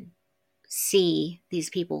individuals would see these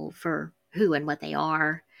people for who and what they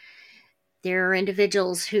are. There are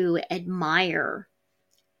individuals who admire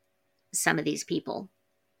some of these people.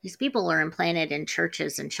 These people are implanted in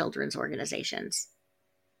churches and children's organizations.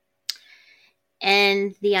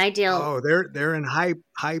 And the ideal... Oh, they're in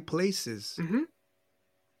high places. Mm-hmm.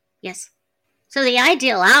 Yes. So the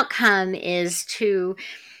ideal outcome is to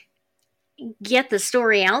get the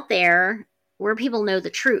story out there where people know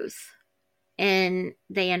the truth and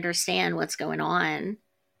they understand what's going on.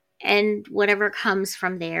 And whatever comes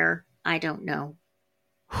from there, I don't know.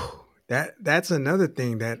 That's another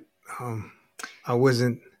thing that I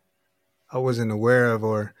wasn't aware of,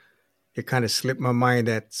 or it kind of slipped my mind,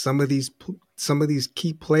 that some of these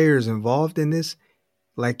key players involved in this,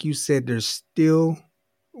 like you said, they're still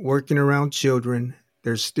working around children.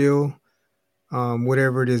 They're still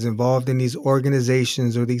whatever it is involved in these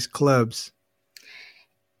organizations or these clubs.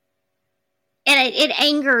 And it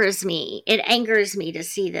angers me. It angers me to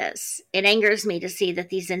see this. It angers me to see that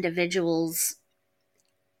these individuals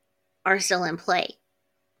are still in play.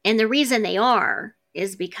 And the reason they are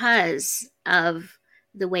is because of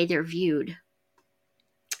the way they're viewed.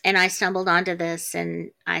 And I stumbled onto this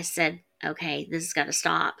and I said, okay, this has got to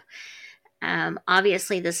stop.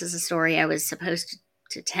 Obviously, this is a story I was supposed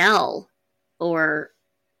to tell, or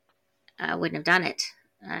I wouldn't have done it.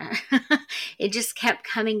 It just kept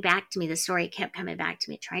coming back to me. The story kept coming back to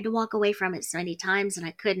me. I tried to walk away from it so many times and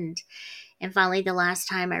I couldn't. And finally, the last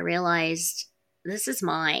time I realized, this is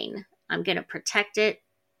mine. I'm going to protect it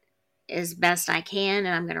as best I can,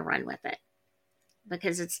 and I'm going to run with it.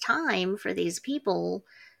 Because it's time for these people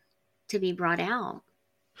to be brought out.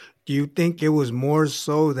 Do you think it was more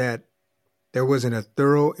so that there wasn't a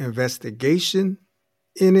thorough investigation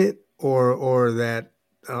in it, or that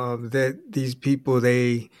that these people,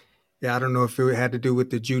 they Yeah, I don't know if it had to do with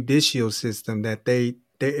the judicial system that they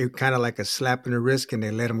it kind of like a slap in the wrist and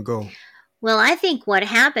they let them go. Well, I think what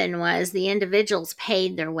happened was the individuals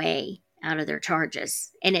paid their way out of their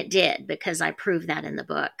charges, and it did because I proved that in the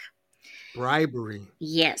book. Bribery.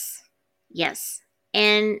 Yes. Yes.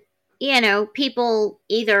 And, people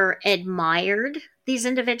either admired these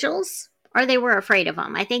individuals or they were afraid of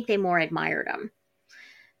them. I think they more admired them.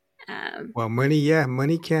 Well,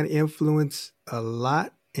 money can influence a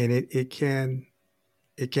lot, and it can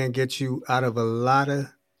get you out of a lot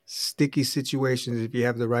of sticky situations if you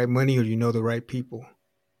have the right money or you know the right people.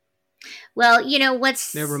 Well,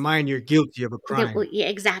 Never mind, you're guilty of a crime. Yeah,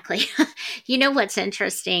 exactly. What's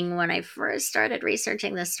interesting when I first started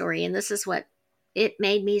researching this story, and this is what it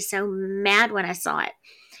made me so mad when I saw it,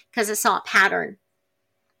 because I saw a pattern.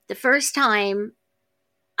 The first time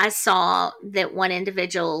I saw that one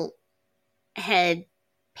individual had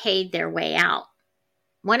paid their way out,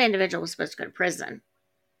 one individual was supposed to go to prison,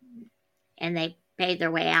 and they paid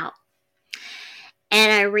their way out.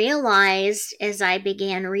 And I realized as I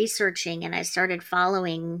began researching and I started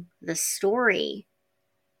following the story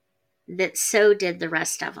that so did the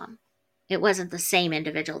rest of them. It wasn't the same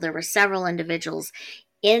individual. There were several individuals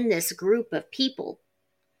in this group of people,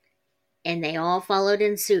 and they all followed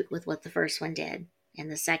in suit with what the first one did, and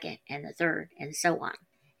the second, and the third, and so on.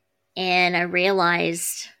 And I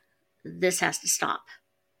realized this has to stop.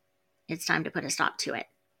 It's time to put a stop to it.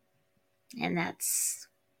 And that's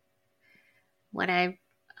what I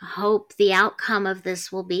hope the outcome of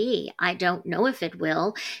this will be. I don't know if it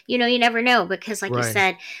will. You never know, because like you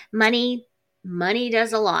said, money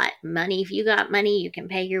does a lot. Money, if you got money, you can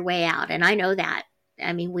pay your way out. And I know that.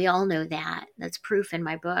 I mean, we all know that. That's proof in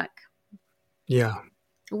my book. Yeah.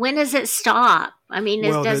 When does it stop? I mean,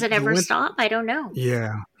 does it ever stop? I don't know.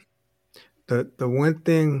 Yeah. The one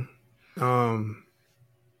thing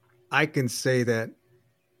I can say that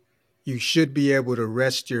you should be able to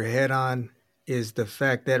rest your head on is the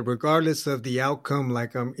fact that regardless of the outcome,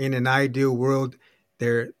 like in an ideal world,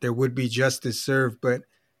 there would be justice served. But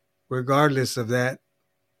regardless of that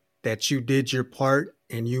you did your part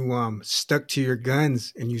and you stuck to your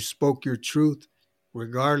guns and you spoke your truth,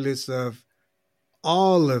 regardless of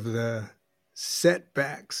all of the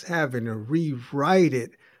setbacks, having to rewrite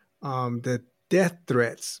it, the death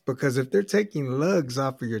threats, because if they're taking lugs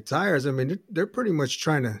off of your tires, I mean, they're pretty much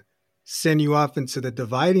trying to send you off into the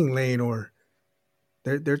dividing lane, or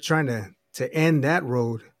they're trying to end that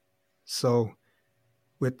road. So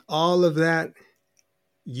with all of that,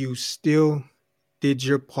 you still did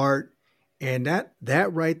your part. And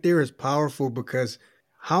that right there is powerful, because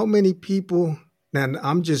how many people, and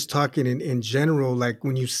I'm just talking in general, like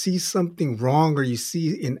when you see something wrong or you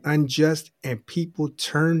see an unjust and people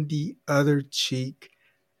turn the other cheek,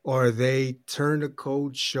 or they turn a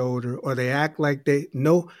cold shoulder, or they act like they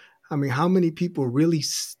know. I mean, how many people really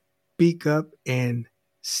speak up and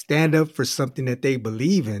stand up for something that they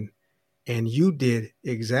believe in? And you did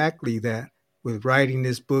exactly that with writing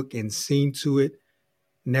this book and seeing to it,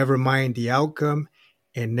 never mind the outcome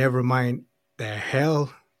and never mind the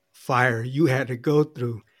hell fire you had to go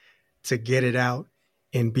through to get it out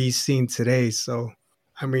and be seen today. So,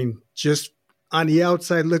 I mean, just on the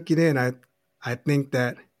outside looking in, I think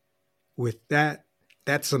that with that,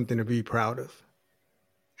 that's something to be proud of.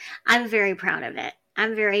 I'm very proud of it.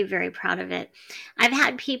 I'm very, very proud of it. I've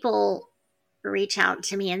had people reach out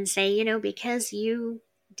to me and say, because you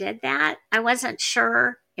did that, I wasn't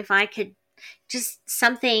sure if I could. Just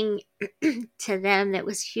something to them that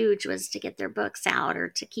was huge was to get their books out or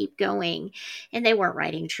to keep going. And they weren't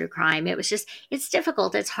writing true crime. It was just, it's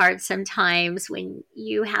difficult. It's hard sometimes when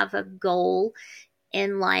you have a goal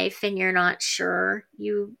in life and you're not sure.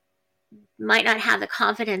 You might not have the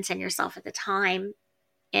confidence in yourself at the time.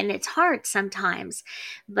 And it's hard sometimes.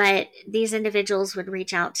 But these individuals would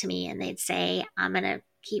reach out to me and they'd say, I'm going to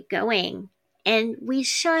keep going. And we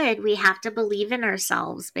have to believe in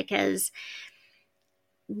ourselves, because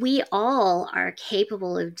we all are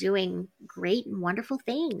capable of doing great and wonderful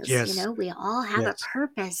things. Yes. We all have a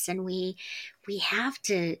purpose, and we have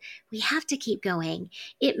to keep going.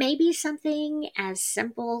 It may be something as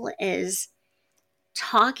simple as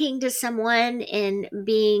talking to someone and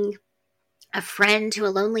being a friend to a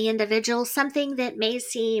lonely individual, something that may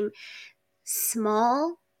seem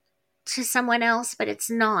small to someone else, but it's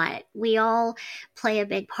not. We all play a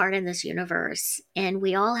big part in this universe, and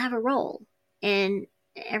we all have a role, and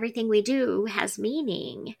everything we do has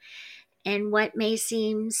meaning. And what may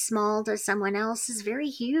seem small to someone else is very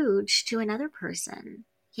huge to another person,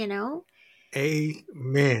 Amen.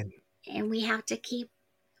 And we have to keep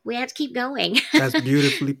going. That's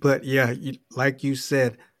beautifully put. Yeah, like you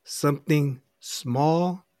said, something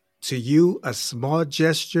small to you, a small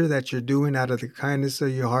gesture that you're doing out of the kindness of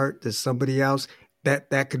your heart to somebody else,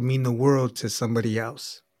 that could mean the world to somebody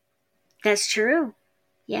else. That's true.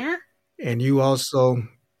 Yeah. And you also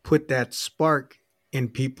put that spark in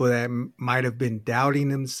people that might have been doubting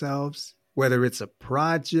themselves, whether it's a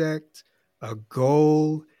project, a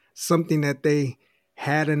goal, something that they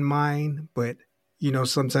had in mind. But,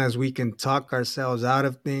 sometimes we can talk ourselves out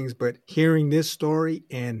of things. But hearing this story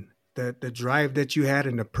and the drive that you had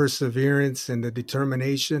and the perseverance and the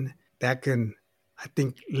determination, that can, I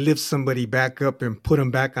think, lift somebody back up and put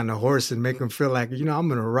them back on the horse and make them feel like, I'm going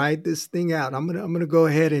to ride this thing out. I'm going to go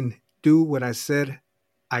ahead and do what I said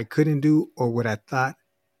I couldn't do or what I thought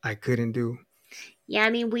I couldn't do. Yeah,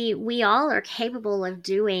 I mean, we all are capable of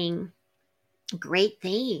doing great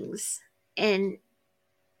things, and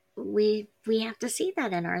we have to see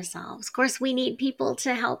that in ourselves. Of course, we need people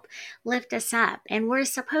to help lift us up, and we're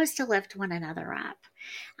supposed to lift one another up.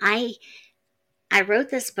 I wrote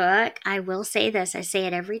this book. I will say this. I say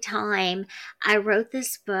it every time. I wrote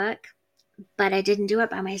this book, but I didn't do it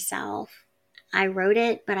by myself. I wrote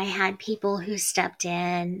it, but I had people who stepped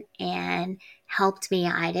in and helped me.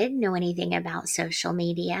 I didn't know anything about social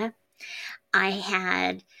media. I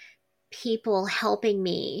had people helping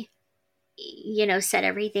me, set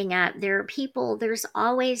everything up. There's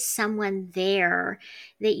always someone there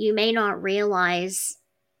that you may not realize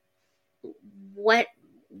what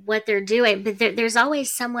they're doing, but there's always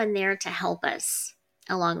someone there to help us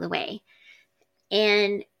along the way.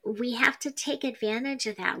 And we have to take advantage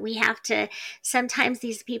of that. We have to, sometimes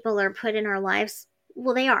these people are put in our lives,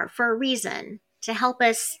 well, they are for a reason, to help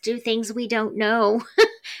us do things we don't know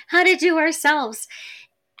how to do ourselves.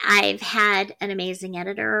 I've had an amazing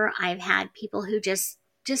editor. I've had people who just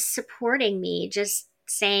supporting me, just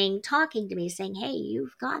talking to me, saying, hey,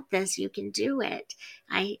 you've got this, you can do it.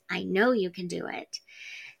 I know you can do it.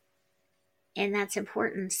 And that's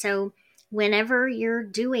important. So whenever you're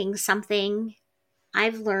doing something,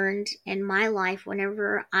 I've learned in my life,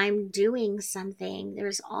 whenever I'm doing something,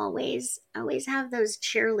 there's always have those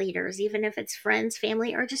cheerleaders, even if it's friends,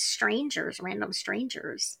 family, or just strangers, random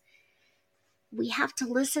strangers. We have to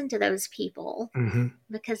listen to those people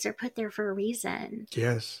because they're put there for a reason.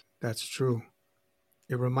 Yes, that's true.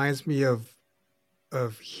 It reminds me of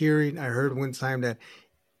hearing, I heard one time that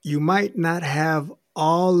you might not have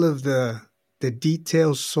all of the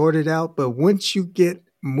details sorted out, but once you get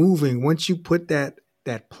moving, once you put that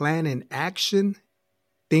plan in action,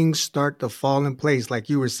 things start to fall in place. Like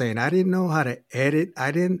you were saying, I didn't know how to edit.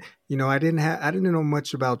 I didn't know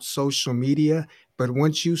much about social media, but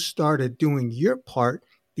once you started doing your part,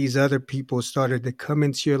 these other people started to come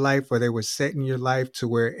into your life, or they were setting your life to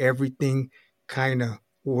where everything kind of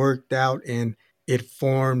worked out and it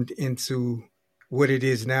formed into what it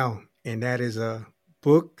is now. And that is a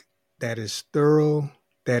book that is thorough,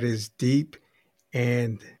 that is deep,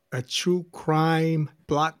 and a true crime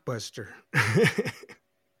blockbuster.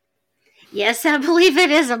 Yes, I believe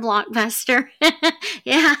it is a blockbuster.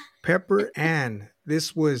 Yeah. Pepper Ann,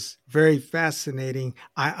 this was very fascinating.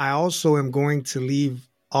 I also am going to leave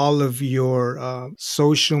all of your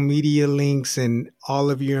social media links and all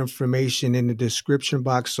of your information in the description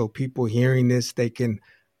box, so people hearing this, they can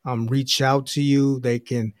reach out to you. They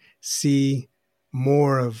can see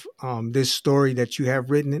more of this story that you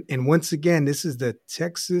have written. And once again, this is the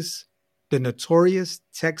Notorious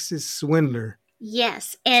Texas Swindler.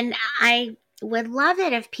 Yes. And I would love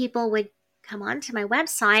it if people would come onto my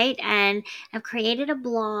website, and I've created a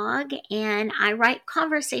blog, and I write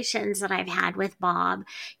conversations that I've had with Bob,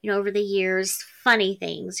 over the years, funny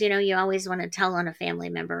things, you always want to tell on a family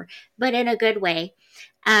member, but in a good way.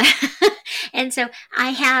 And so I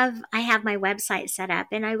have my website set up,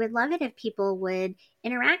 and I would love it if people would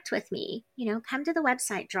interact with me, come to the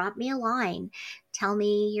website, drop me a line, tell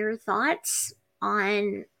me your thoughts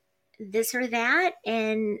on this or that,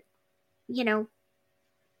 and,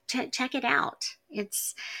 check it out.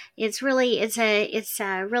 It's really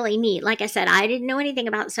neat. Like I said, I didn't know anything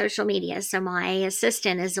about social media, so my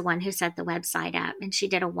assistant is the one who set the website up, and she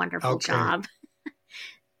did a wonderful job.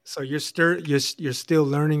 So you're still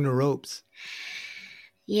learning the ropes.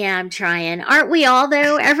 Yeah, I'm trying. Aren't we all,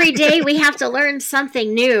 though? Every day we have to learn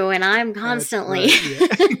something new, and I'm constantly.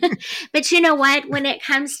 Right, yeah. But you know what? When it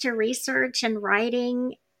comes to research and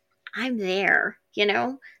writing, I'm there.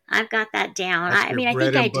 I've got that down. I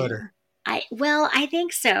think I do. Butter. I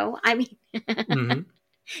think so. I mean,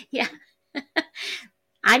 yeah.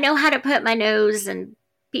 I know how to put my nose in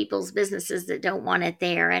people's businesses that don't want it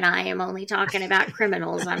there, and I am only talking about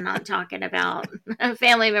criminals. I'm not talking about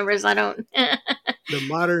family members. I don't.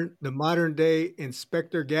 the modern day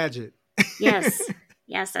Inspector Gadget. Yes.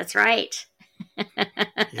 Yes, that's right.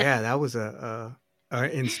 Yeah, that was a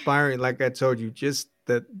inspiring. Like I told you, just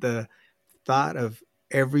the thought of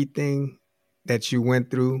everything that you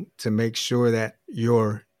went through to make sure that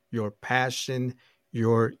your passion,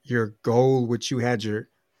 your goal, which you had your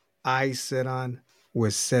eyes set on,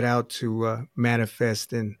 was set out to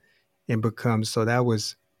manifest and become. So that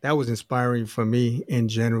was inspiring for me in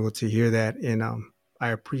general to hear that, and I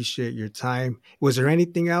appreciate your time. Was there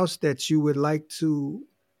anything else that you would like to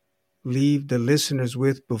leave the listeners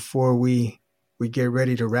with before we get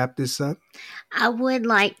ready to wrap this up? I would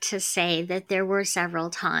like to say that there were several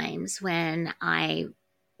times when I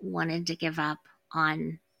wanted to give up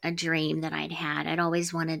on a dream that I'd had. I'd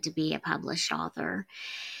always wanted to be a published author.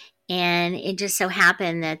 And it just so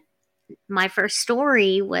happened that my first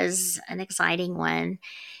story was an exciting one.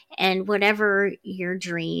 And whatever your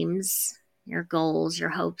dreams, your goals, your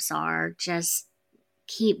hopes are, just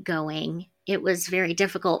keep going. It was very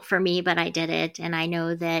difficult for me, but I did it. And I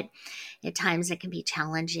know that at times it can be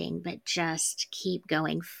challenging, but just keep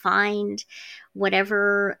going. Find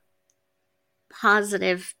whatever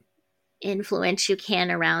positive influence you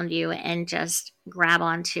can around you and just grab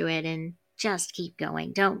onto it and just keep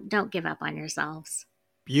going. Don't give up on yourselves.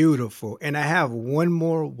 Beautiful. And I have one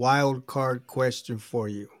more wild card question for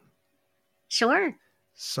you. Sure.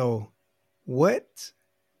 So,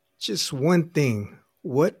 just one thing,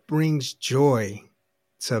 what brings joy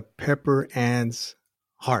to Pepper Ann's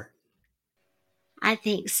heart? I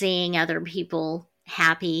think seeing other people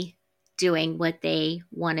happy doing what they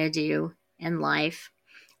want to do in life.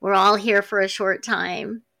 We're all here for a short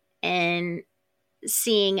time, and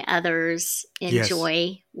seeing others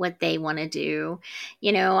enjoy what they want to do.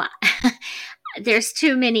 You know, there's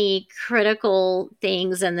too many critical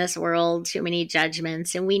things in this world, too many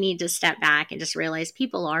judgments, and we need to step back and just realize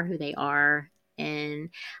people are who they are. And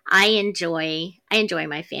I enjoy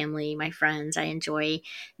my family, my friends. I enjoy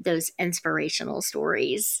those inspirational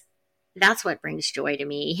stories. That's what brings joy to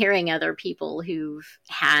me, hearing other people who've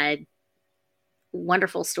had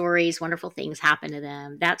wonderful stories, wonderful things happen to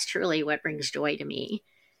them. That's truly what brings joy to me.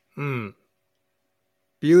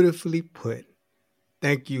 Beautifully put.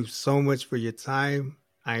 Thank you so much for your time.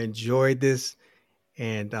 I enjoyed this,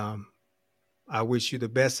 and I wish you the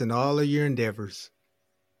best in all of your endeavors.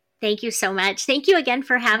 Thank you so much. Thank you again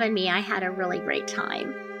for having me. I had a really great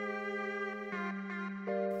time.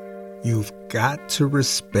 You've got to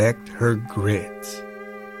respect her grit,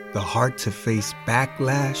 the heart to face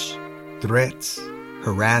backlash, threats,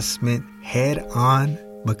 harassment head on,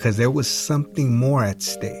 because there was something more at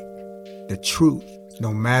stake. The truth,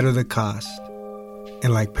 no matter the cost.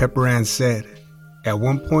 And like Pepper Ann said, at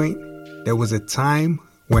one point, there was a time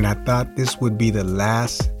when I thought this would be the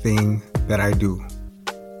last thing that I do.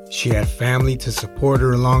 She had family to support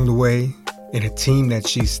her along the way, and a team that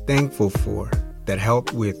she's thankful for that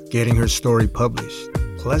helped with getting her story published.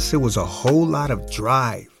 Plus, it was a whole lot of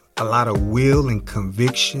drive, a lot of will and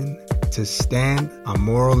conviction to stand on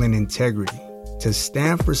moral and integrity, to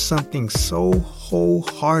stand for something so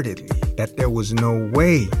wholeheartedly that there was no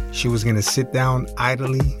way she was going to sit down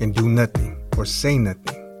idly and do nothing or say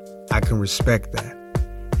nothing. I can respect that.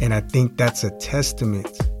 And I think that's a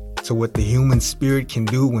testament to what the human spirit can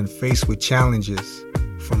do when faced with challenges,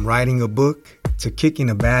 from writing a book to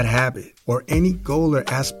kicking a bad habit, or any goal or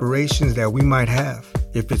aspirations that we might have.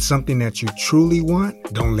 If it's something that you truly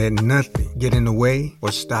want, don't let nothing get in the way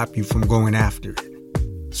or stop you from going after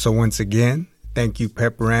it. So once again, thank you,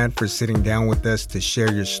 Pepper Ann, for sitting down with us to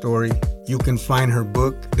share your story. You can find her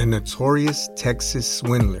book, The Notorious Texas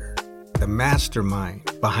Swindler, the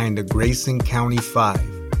mastermind behind the Grayson County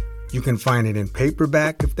 5. You can find it in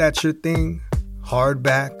paperback if that's your thing,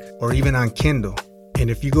 hardback, or even on Kindle. And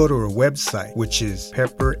if you go to her website, which is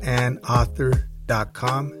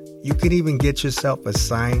pepperannauthor.com, you can even get yourself a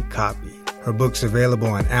signed copy. Her book's available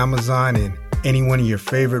on Amazon and any one of your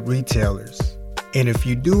favorite retailers. And if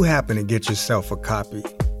you do happen to get yourself a copy,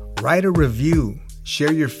 write a review,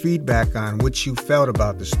 share your feedback on what you felt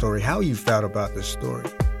about the story, how you felt about the story.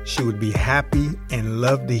 She would be happy and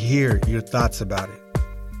love to hear your thoughts about it.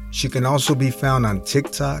 She can also be found on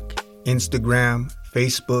TikTok, Instagram,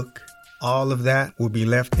 Facebook. All of that will be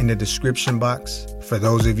left in the description box for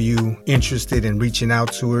those of you interested in reaching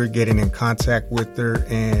out to her, getting in contact with her,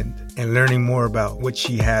 and learning more about what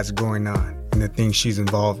she has going on and the things she's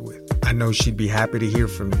involved with. I know she'd be happy to hear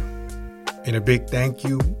from you. And a big thank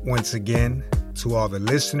you once again to all the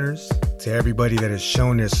listeners, to everybody that has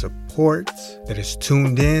shown their support, that has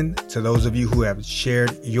tuned in, to those of you who have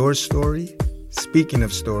shared your story. Speaking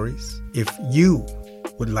of stories, if you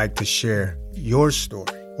would like to share your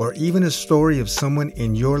story, or even a story of someone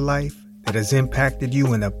in your life that has impacted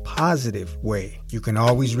you in a positive way, you can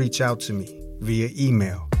always reach out to me via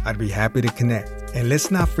email. I'd be happy to connect. And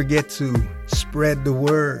let's not forget to spread the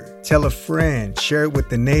word. Tell a friend, share it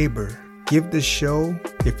with a neighbor. Give the show,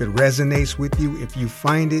 if it resonates with you, if you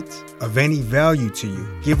find it of any value to you,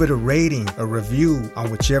 give it a rating, a review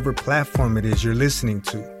on whichever platform it is you're listening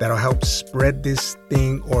to. That'll help spread this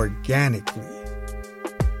thing organically.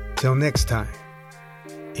 Till next time,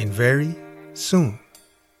 and very soon.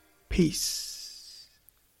 Peace.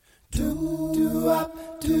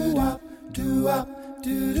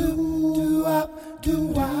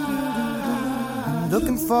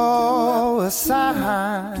 Looking for a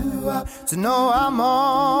sign to know I'm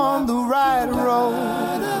on the right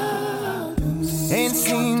road. Ain't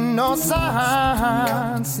seen no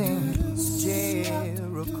sign since